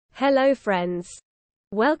Hello friends.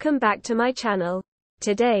 Welcome back to my channel.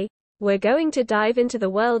 Today, we're going to dive into the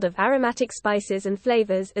world of aromatic spices and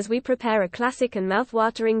flavors as we prepare a classic and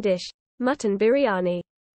mouth-watering dish, mutton biryani.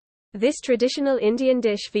 This traditional Indian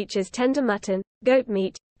dish features tender mutton, goat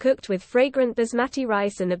meat, cooked with fragrant basmati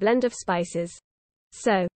rice and a blend of spices.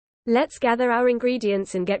 So, let's gather our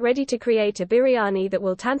ingredients and get ready to create a biryani that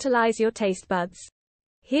will tantalize your taste buds.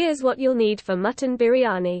 Here's what you'll need for mutton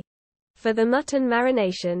biryani. For the mutton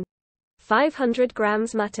marination: 500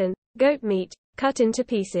 grams mutton, goat meat, cut into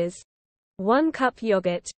pieces. 1 cup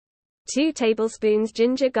yogurt. 2 tablespoons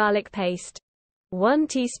ginger garlic paste. 1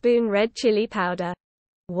 teaspoon red chili powder.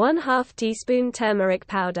 1/2 teaspoon turmeric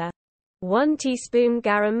powder. 1 teaspoon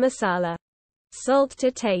garam masala. Salt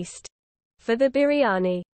to taste. For the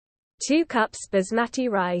biryani: 2 cups basmati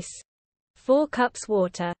rice. 4 cups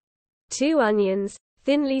water. 2 onions,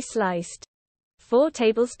 thinly sliced. 4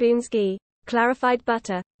 tablespoons ghee, clarified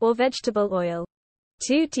butter, or vegetable oil.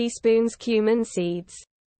 2 teaspoons cumin seeds.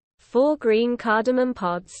 4 green cardamom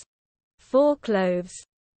pods. 4 cloves.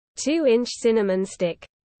 2-inch cinnamon stick.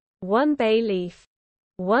 1 bay leaf.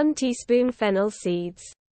 1 teaspoon fennel seeds.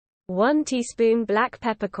 1 teaspoon black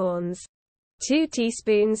peppercorns. 2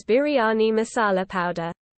 teaspoons biryani masala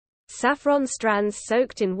powder. Saffron strands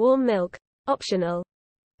soaked in warm milk, optional.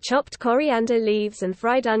 Chopped coriander leaves and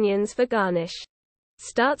fried onions for garnish.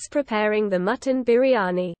 Starts preparing the mutton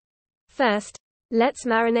biryani. First, let's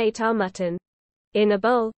marinate our mutton. In a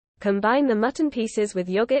bowl, combine the mutton pieces with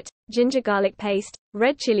yogurt, ginger garlic paste,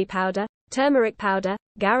 red chili powder, turmeric powder,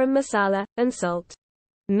 garam masala, and salt.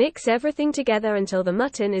 Mix everything together until the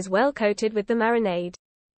mutton is well coated with the marinade.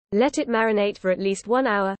 Let it marinate for at least 1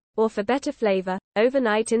 hour, or for better flavor,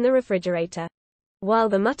 overnight in the refrigerator. While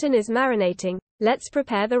the mutton is marinating, let's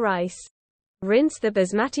prepare the rice. Rinse the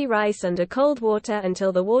basmati rice under cold water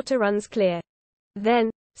until the water runs clear.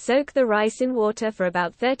 Then, soak the rice in water for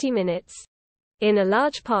about 30 minutes. In a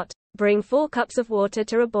large pot, bring 4 cups of water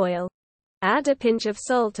to a boil. Add a pinch of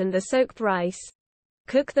salt and the soaked rice.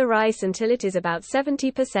 Cook the rice until it is about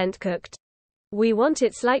 70% cooked. We want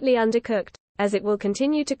it slightly undercooked, as it will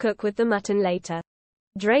continue to cook with the mutton later.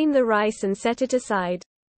 Drain the rice and set it aside.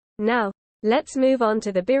 Now, let's move on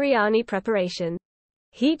to the biryani preparation.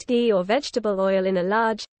 Heat ghee or vegetable oil in a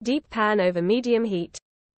large, deep pan over medium heat.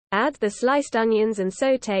 Add the sliced onions and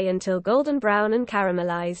sauté until golden brown and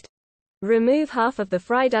caramelized. Remove half of the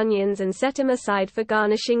fried onions and set them aside for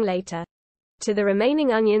garnishing later. To the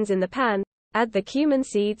remaining onions in the pan, add the cumin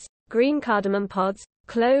seeds, green cardamom pods,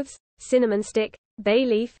 cloves, cinnamon stick, bay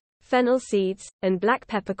leaf, fennel seeds, and black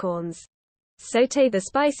peppercorns. Sauté the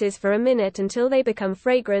spices for a minute until they become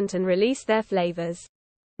fragrant and release their flavors.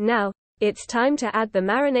 Now, it's time to add the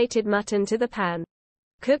marinated mutton to the pan.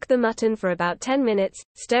 Cook the mutton for about 10 minutes,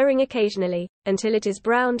 stirring occasionally, until it is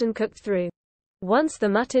browned and cooked through. Once the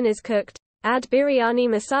mutton is cooked, add biryani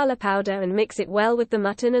masala powder and mix it well with the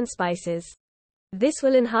mutton and spices. This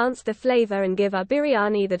will enhance the flavor and give our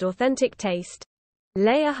biryani that authentic taste.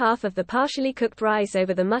 Layer half of the partially cooked rice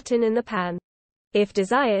over the mutton in the pan. If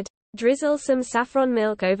desired, drizzle some saffron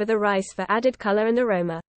milk over the rice for added color and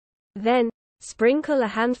aroma. Then, sprinkle a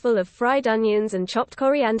handful of fried onions and chopped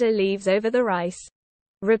coriander leaves over the rice.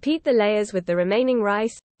 Repeat the layers with the remaining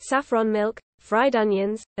rice, saffron milk, fried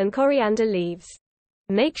onions, and coriander leaves.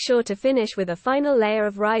 Make sure to finish with a final layer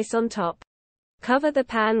of rice on top. Cover the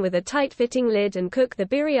pan with a tight-fitting lid and cook the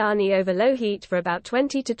biryani over low heat for about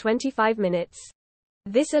 20 to 25 minutes.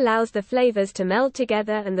 This allows the flavors to meld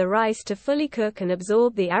together and the rice to fully cook and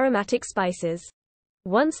absorb the aromatic spices.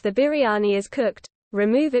 Once the biryani is cooked,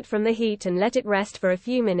 remove it from the heat and let it rest for a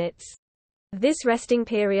few minutes. This resting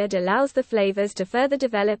period allows the flavors to further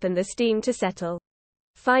develop and the steam to settle.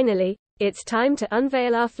 Finally, it's time to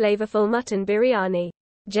unveil our flavorful mutton biryani.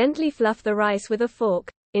 Gently fluff the rice with a fork,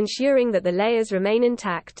 ensuring that the layers remain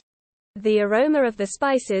intact. The aroma of the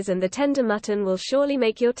spices and the tender mutton will surely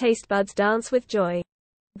make your taste buds dance with joy.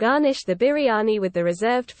 Garnish the biryani with the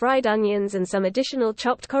reserved fried onions and some additional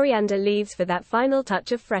chopped coriander leaves for that final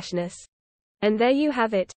touch of freshness. And there you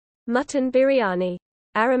have it. Mutton biryani.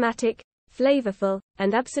 Aromatic, flavorful,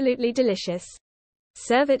 and absolutely delicious.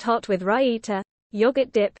 Serve it hot with raita,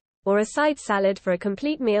 yogurt dip, or a side salad for a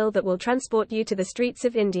complete meal that will transport you to the streets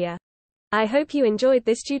of India. I hope you enjoyed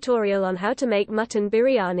this tutorial on how to make mutton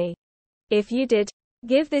biryani. If you did,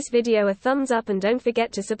 give this video a thumbs up and don't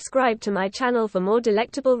forget to subscribe to my channel for more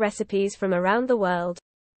delectable recipes from around the world.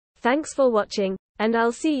 Thanks for watching, and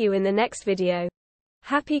I'll see you in the next video.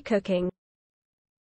 Happy cooking!